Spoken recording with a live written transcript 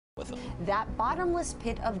with them. That bottomless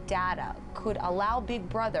pit of data could allow Big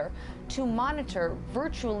Brother to monitor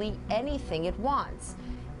virtually anything it wants.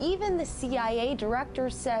 Even the CIA director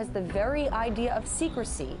says the very idea of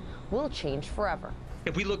secrecy will change forever.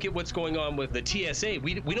 If we look at what's going on with the TSA,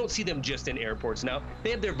 we don't see them just in airports now. They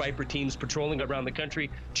have their Viper teams patrolling around the country,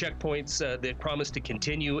 checkpoints that promise to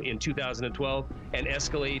continue in 2012 and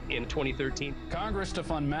escalate in 2013. Congress to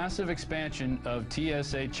fund massive expansion of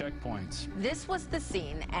TSA checkpoints. This was the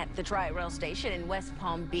scene at the Tri-Rail station in West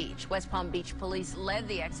Palm Beach. West Palm Beach police led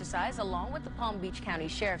the exercise along with the Palm Beach County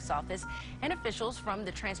Sheriff's Office and officials from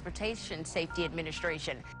the Transportation Safety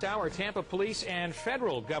Administration. Our Tampa police and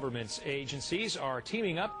federal government agencies are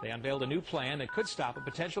teaming up. They unveiled a new plan that could stop a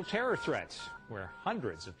potential terror threat where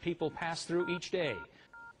hundreds of people pass through each day.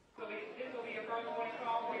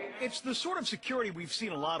 It's the sort of security we've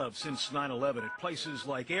seen a lot of since 9/11 at places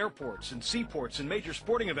like airports and seaports and major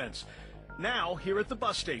sporting events. Now, here at the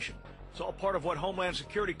bus station. It's all part of what Homeland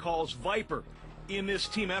Security calls Viper in this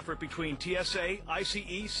team effort between TSA,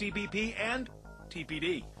 ICE, CBP, and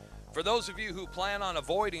TPD. For those of you who plan on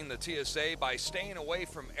avoiding the TSA by staying away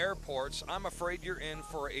from airports, I'm afraid you're in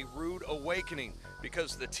for a rude awakening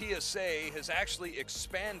because the TSA has actually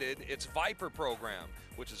expanded its Viper program,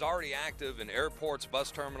 which is already active in airports,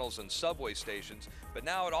 bus terminals, and subway stations, but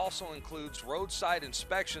now it also includes roadside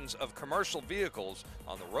inspections of commercial vehicles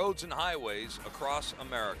on the roads and highways across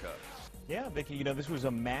America. Yeah, Vicki, you know, this was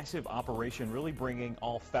a massive operation really bringing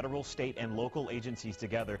all federal, state, and local agencies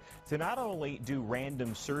together to not only do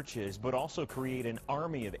random searches, but also create an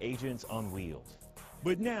army of agents on wheels.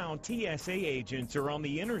 But now TSA agents are on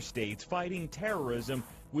the interstates fighting terrorism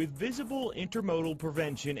with visible intermodal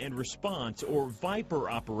prevention and response, or Viper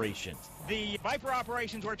operations. The Viper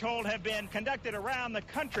operations, we're told, have been conducted around the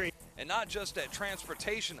country. And not just at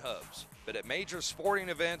transportation hubs, but at major sporting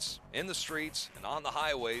events, in the streets, and on the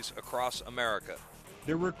highways across America.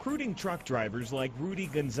 They're recruiting truck drivers like Rudy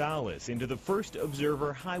Gonzalez into the First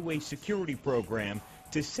Observer Highway Security Program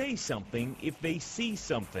to say something if they see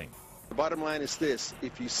something. The bottom line is this: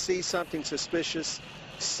 if you see something suspicious,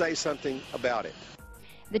 say something about it.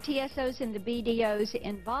 The TSOs and the BDOs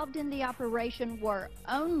involved in the operation were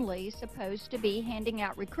only supposed to be handing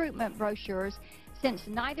out recruitment brochures, since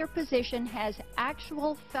neither position has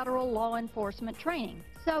actual federal law enforcement training.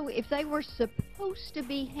 So if they were supposed to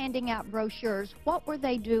be handing out brochures, what were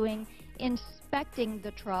they doing inspecting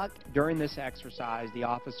the truck? During this exercise, the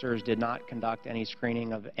officers did not conduct any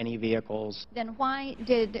screening of any vehicles. Then why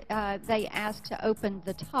did they ask to open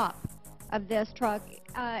the top of this truck?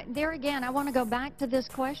 There again, I want to go back to this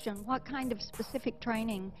question. What kind of specific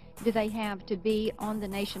training do they have to be on the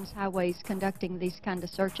nation's highways conducting these kind of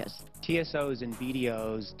searches? TSOs and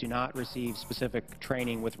BDOs do not receive specific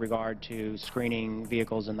training with regard to screening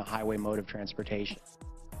vehicles in the highway mode of transportation.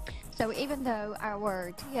 So even though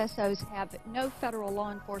our TSOs have no federal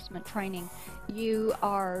law enforcement training, you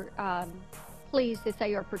are pleased that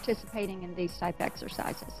they are participating in these type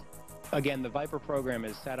exercises? Again, the Viper program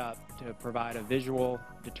is set up to provide a visual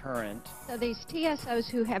deterrent. So these TSOs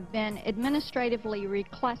who have been administratively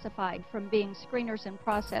reclassified from being screeners and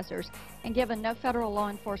processors and given no federal law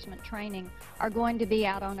enforcement training are going to be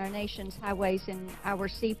out on our nation's highways and our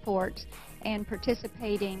seaports and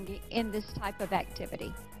participating in this type of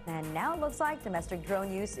activity. And now it looks like domestic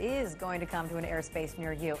drone use is going to come to an airspace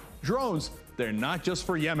near you. Drones, they're not just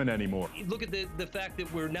for Yemen anymore. Look at the fact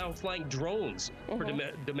that we're now flying drones for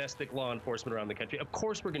domestic law enforcement around the country. Of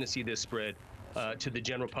course we're going to see this spread to the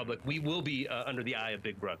general public. We will be under the eye of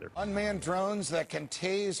Big Brother. Unmanned drones that can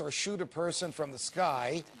tase or shoot a person from the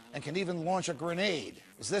sky and can even launch a grenade.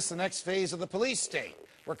 Is this the next phase of the police state,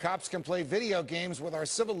 where cops can play video games with our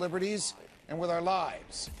civil liberties and with our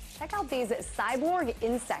lives? Check out these cyborg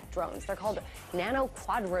insect drones. They're called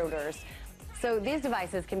nano-quadrotors. So these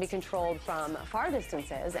devices can be controlled from far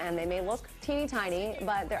distances, and they may look teeny tiny,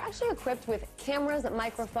 but they're actually equipped with cameras and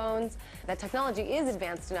microphones. That technology is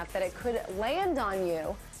advanced enough that it could land on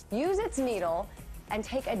you, use its needle, and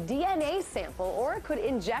take a DNA sample, or it could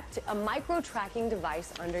inject a micro-tracking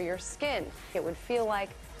device under your skin. It would feel like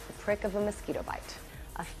the prick of a mosquito bite.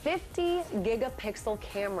 A 50 gigapixel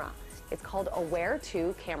camera. It's called Aware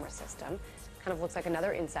 2 camera system. Kind of looks like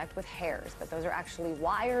another insect with hairs, but those are actually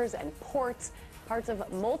wires and ports, parts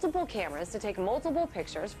of multiple cameras to take multiple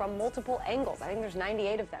pictures from multiple angles. I think there's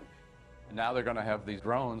 98 of them. And now they're going to have these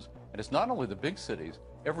drones, and it's not only the big cities.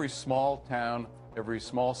 Every small town, every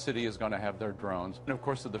small city is going to have their drones. And of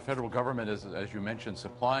course, the federal government is, as you mentioned,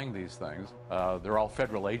 supplying these things. They're all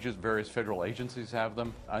federal agents, various federal agencies have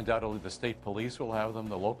them. Undoubtedly, the state police will have them,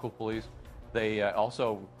 the local police. They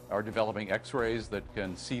also are developing X-rays that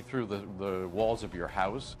can see through the walls of your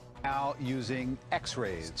house. Now using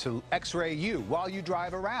X-rays to X-ray you while you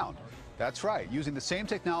drive around. That's right, using the same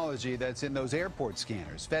technology that's in those airport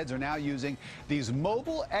scanners. Feds are now using these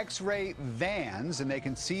mobile X-ray vans, and they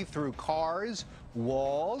can see through cars,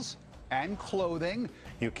 walls, and clothing.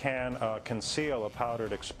 You can conceal a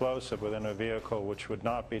powdered explosive within a vehicle which would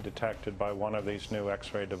not be detected by one of these new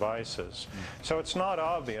X-ray devices. So it's not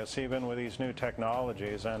obvious, even with these new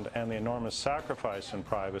technologies and the enormous sacrifice in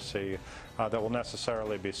privacy, that will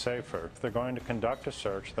necessarily be safer. If they're going to conduct a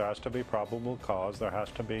search, there has to be probable cause, there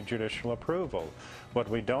has to be judicial approval. What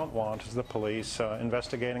we don't want is the police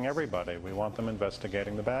investigating everybody. We want them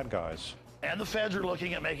investigating the bad guys. And the feds are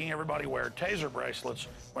looking at making everybody wear taser bracelets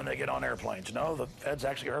when they get on airplanes. No, the feds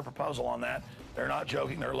actually heard a proposal on that. They're not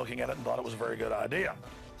joking. They're looking at it and thought it was a very good idea.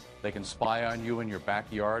 They can spy on you in your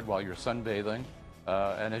backyard while you're sunbathing.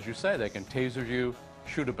 And as you say, they can taser you,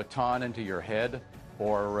 shoot a baton into your head,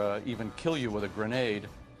 or even kill you with a grenade.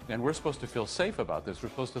 And we're supposed to feel safe about this. We're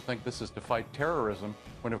supposed to think this is to fight terrorism,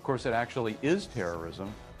 when of course it actually is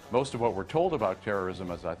terrorism. Most of what we're told about terrorism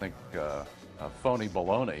is, I think, phony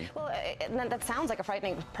baloney. Well, that sounds like a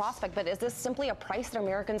frightening prospect, but is this simply a price that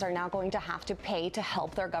Americans are now going to have to pay to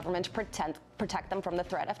help their government protect them from the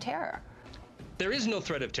threat of terror? There is no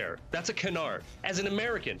threat of terror. That's a canard. As an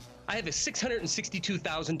American, I have a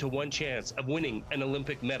 662,000 to 1 chance of winning an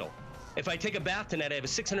Olympic medal. If I take a bath tonight, I have a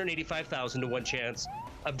 685,000 to 1 chance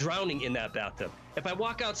of drowning in that bathtub. If I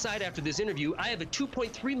walk outside after this interview, I have a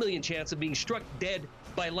 2.3 million chance of being struck dead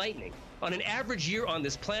by lightning. On an average year on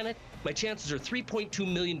this planet, my chances are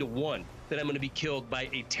 3.2 million to 1 that I'm going to be killed by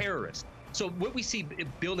a terrorist. So what we see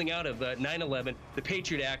building out of 9/11, the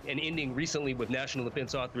Patriot Act, and ending recently with National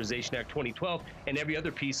Defense Authorization Act 2012, and every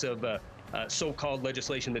other piece of so-called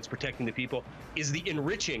legislation that's protecting the people, is the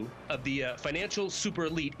enriching of the financial super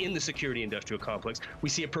elite in the security industrial complex. We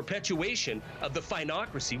see a perpetuation of the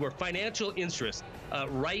finocracy, where financial interests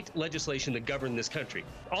write legislation that govern this country.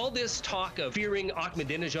 All this talk of fearing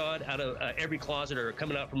Ahmadinejad out of every closet or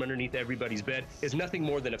coming out from underneath everybody's bed is nothing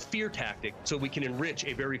more than a fear tactic so we can enrich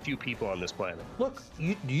a very few people on this planet. Look,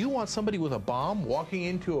 do you want somebody with a bomb walking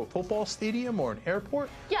into a football stadium or an airport?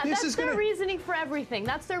 Yeah, that's their reasoning for everything.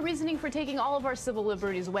 That's their reasoning for taking all of our civil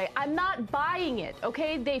liberties away. I'm not buying it,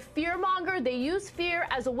 okay? They fearmonger, they use fear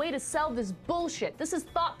as a way to sell this bullshit. This is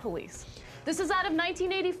thought police. This is out of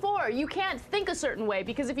 1984. You can't think a certain way,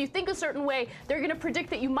 because if you think a certain way, they're going to predict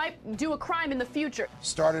that you might do a crime in the future.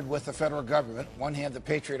 Started with the federal government. One hand, the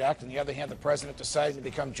Patriot Act, and the other hand, the president deciding to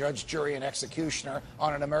become judge, jury, and executioner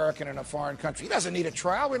on an American in a foreign country. He doesn't need a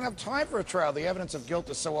trial. We don't have time for a trial. The evidence of guilt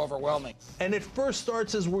is so overwhelming. And it first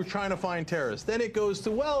starts as we're trying to find terrorists. Then it goes to,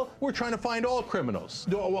 well, we're trying to find all criminals.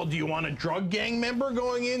 Well, do you want a drug gang member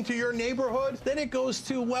going into your neighborhood? Then it goes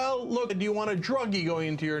to, well, look, do you want a druggie going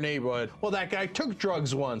into your neighborhood? Well, that guy took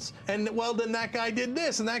drugs once, and well, then that guy did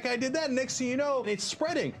this and that guy did that. Next thing you know, it's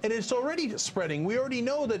spreading, and it's already spreading. We already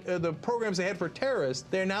know that the programs they had for terrorists,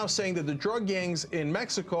 they're now saying that the drug gangs in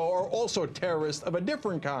Mexico are also terrorists of a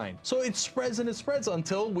different kind. So it spreads and it spreads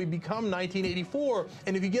until we become 1984.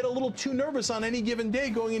 And if you get a little too nervous on any given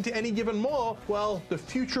day going into any given mall, well, the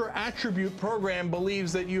future attribute program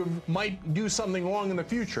believes that you might do something wrong in the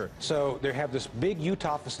future. So they have this big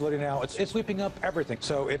Utah facility now. It's sweeping up everything.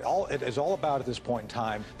 So it is all about, at this point in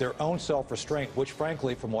time, their own self-restraint, which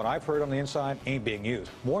frankly, from what I've heard on the inside, ain't being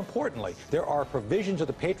used. More importantly, there are provisions of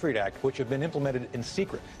the Patriot Act which have been implemented in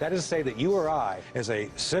secret. That is to say that you or I, as a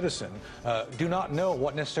citizen, do not know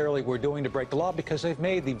what necessarily we're doing to break the law, because they've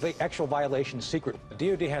made the actual violation secret.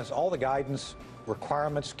 The DOD has all the guidance,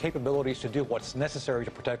 requirements, capabilities to do what's necessary to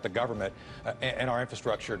protect the government and our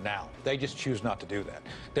infrastructure now. They just choose not to do that.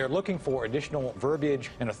 They're looking for additional verbiage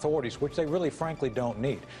and authorities, which they really, frankly, don't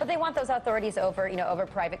need. But they want those authorities over, over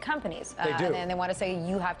private companies. They do. And they want to say,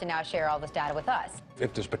 you have to now share all this data with us.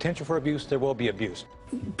 If there's potential for abuse, there will be abuse.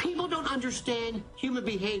 People don't understand human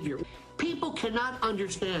behavior. People cannot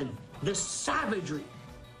understand the savagery.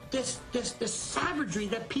 This savagery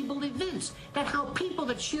that people evince, that how people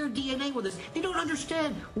that share DNA with us, they don't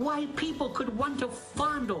understand why people could want to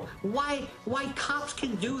fondle, why cops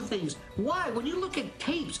can do things. Why, when you look at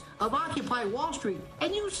tapes of Occupy Wall Street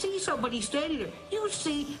and you see somebody standing there, you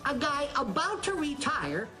see a guy about to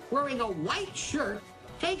retire wearing a white shirt,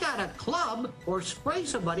 take out a club or spray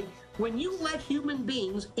somebody. When you let human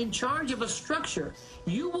beings in charge of a structure,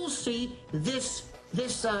 you will see this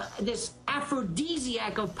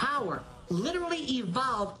aphrodisiac of power literally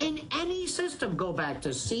evolve in any system. Go back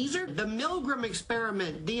to Caesar, the Milgram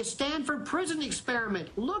experiment, the Stanford prison experiment.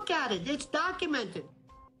 Look at it. It's documented.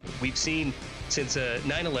 We've seen since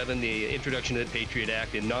 9/11, the introduction of the Patriot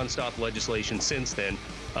Act, and nonstop legislation since then,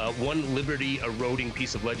 one liberty-eroding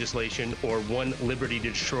piece of legislation or one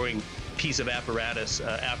liberty-destroying piece of apparatus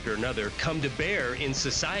after another come to bear in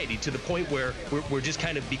society to the point where we're just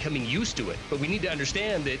kind of becoming used to it. But we need to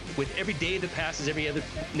understand that with every day that passes, every other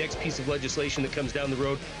next piece of legislation that comes down the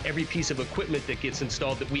road, every piece of equipment that gets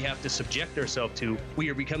installed that we have to subject ourselves to, we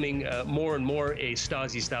are becoming more and more a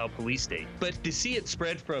Stasi-style police state. But to see it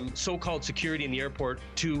spread from so-called security in the airport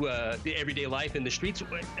to the everyday life in the streets,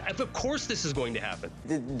 of course this is going to happen.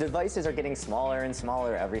 The devices are getting smaller and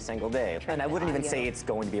smaller every single day. And I wouldn't even say it's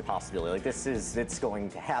going to be a possibility. Like, it's going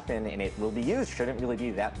to happen and it will be used. Shouldn't really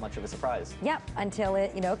be that much of a surprise. Yep, until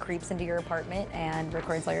it, creeps into your apartment and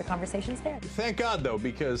records all your conversations there. Thank God, though,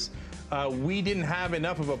 because we didn't have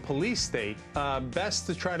enough of a police state. Best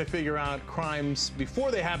to try to figure out crimes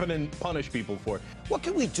before they happen and punish people for it. What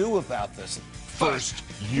can we do about this? First,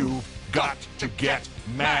 you've got to get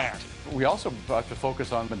mad. We also have to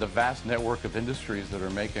focus on the vast network of industries that are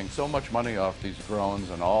making so much money off these drones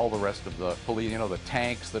and all the rest of the police, the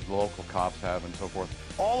tanks that the local cops have and so forth.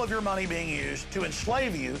 All of your money being used to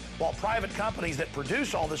enslave you while private companies that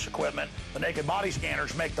produce all this equipment, the naked body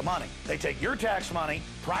scanners, make the money. They take your tax money,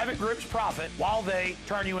 private groups profit, while they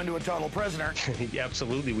turn you into a total prisoner.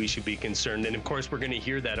 Absolutely, we should be concerned. And of course, we're going to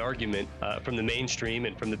hear that argument from the mainstream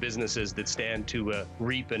and from the businesses that stand to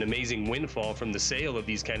reap an amazing windfall from the sale of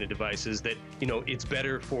these kind of devices, that, it's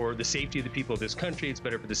better for the safety of the people of this country, it's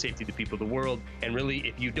better for the safety of the people of the world. And really,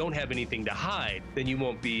 if you don't have anything to hide, then you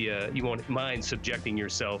won't mind subjecting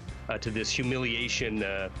yourself to this humiliation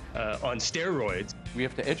on steroids. We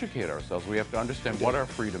have to educate ourselves. We have to understand what our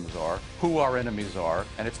freedoms are, who our enemies are,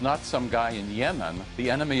 and it's not some guy in Yemen. The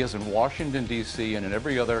enemy is in Washington, D.C., and in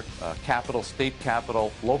every other capital, state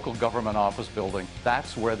capital, local government office building.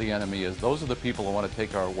 That's where the enemy is. Those are the people who want to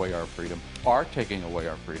take away our freedom, are taking away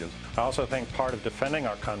our freedoms. I also think part of defending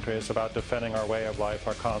our country is about defending our way of life,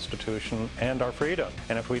 our Constitution, and our freedom.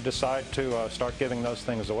 And if we decide to start giving those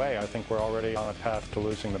things away, I think we're already on a path to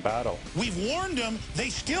losing the battle. We've warned them. They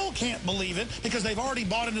still can't believe it because they've already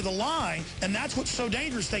bought into the lie. And that's what's so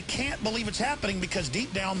dangerous. They can't believe it's happening because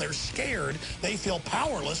deep down they're scared. They feel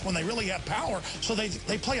powerless when they really have power. So they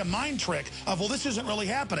play a mind trick of, well, this isn't really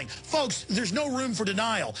happening. Folks, there's no room for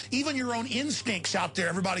denial. Even your own instincts out there,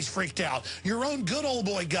 everybody's freaked out. Your own good old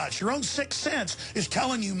boy guts, your own sixth sense is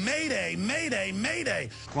telling you, mayday, mayday, mayday.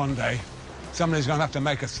 One day, somebody's going to have to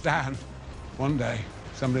make a stand. One day,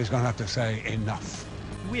 somebody's going to have to say enough.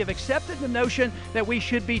 We have accepted the notion that we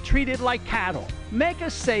should be treated like cattle. Make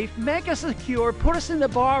us safe, make us secure, put us in the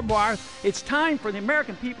barbed wire. It's time for the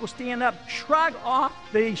American people to stand up, shrug off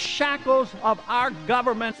the shackles of our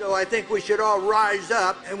government. So I think we should all rise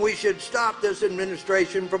up and we should stop this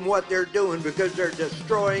administration from what they're doing because they're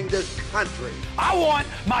destroying this country. I want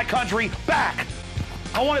my country back.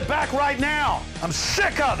 I want it back right now. I'm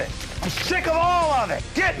sick of it. I'm sick of all of it.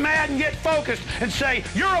 Get mad and get focused and say,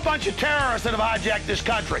 you're a bunch of terrorists that have hijacked this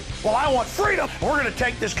country. Well, I want freedom. We're going to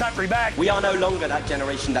take this country back. We are no longer that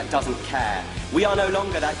generation that doesn't care. We are no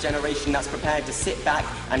longer that generation that's prepared to sit back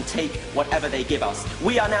and take whatever they give us.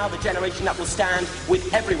 We are now the generation that will stand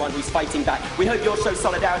with everyone who's fighting back. We hope you'll show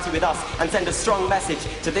solidarity with us and send a strong message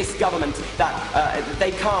to this government that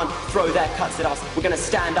they can't throw their cuts at us. We're going to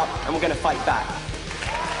stand up and we're going to fight back.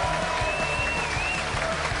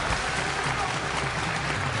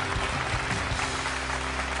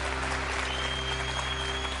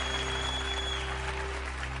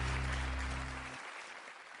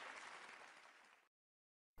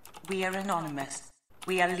 We are anonymous.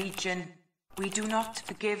 We are legion. We do not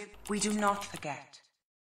forgive. We do not forget.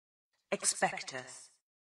 Expect us.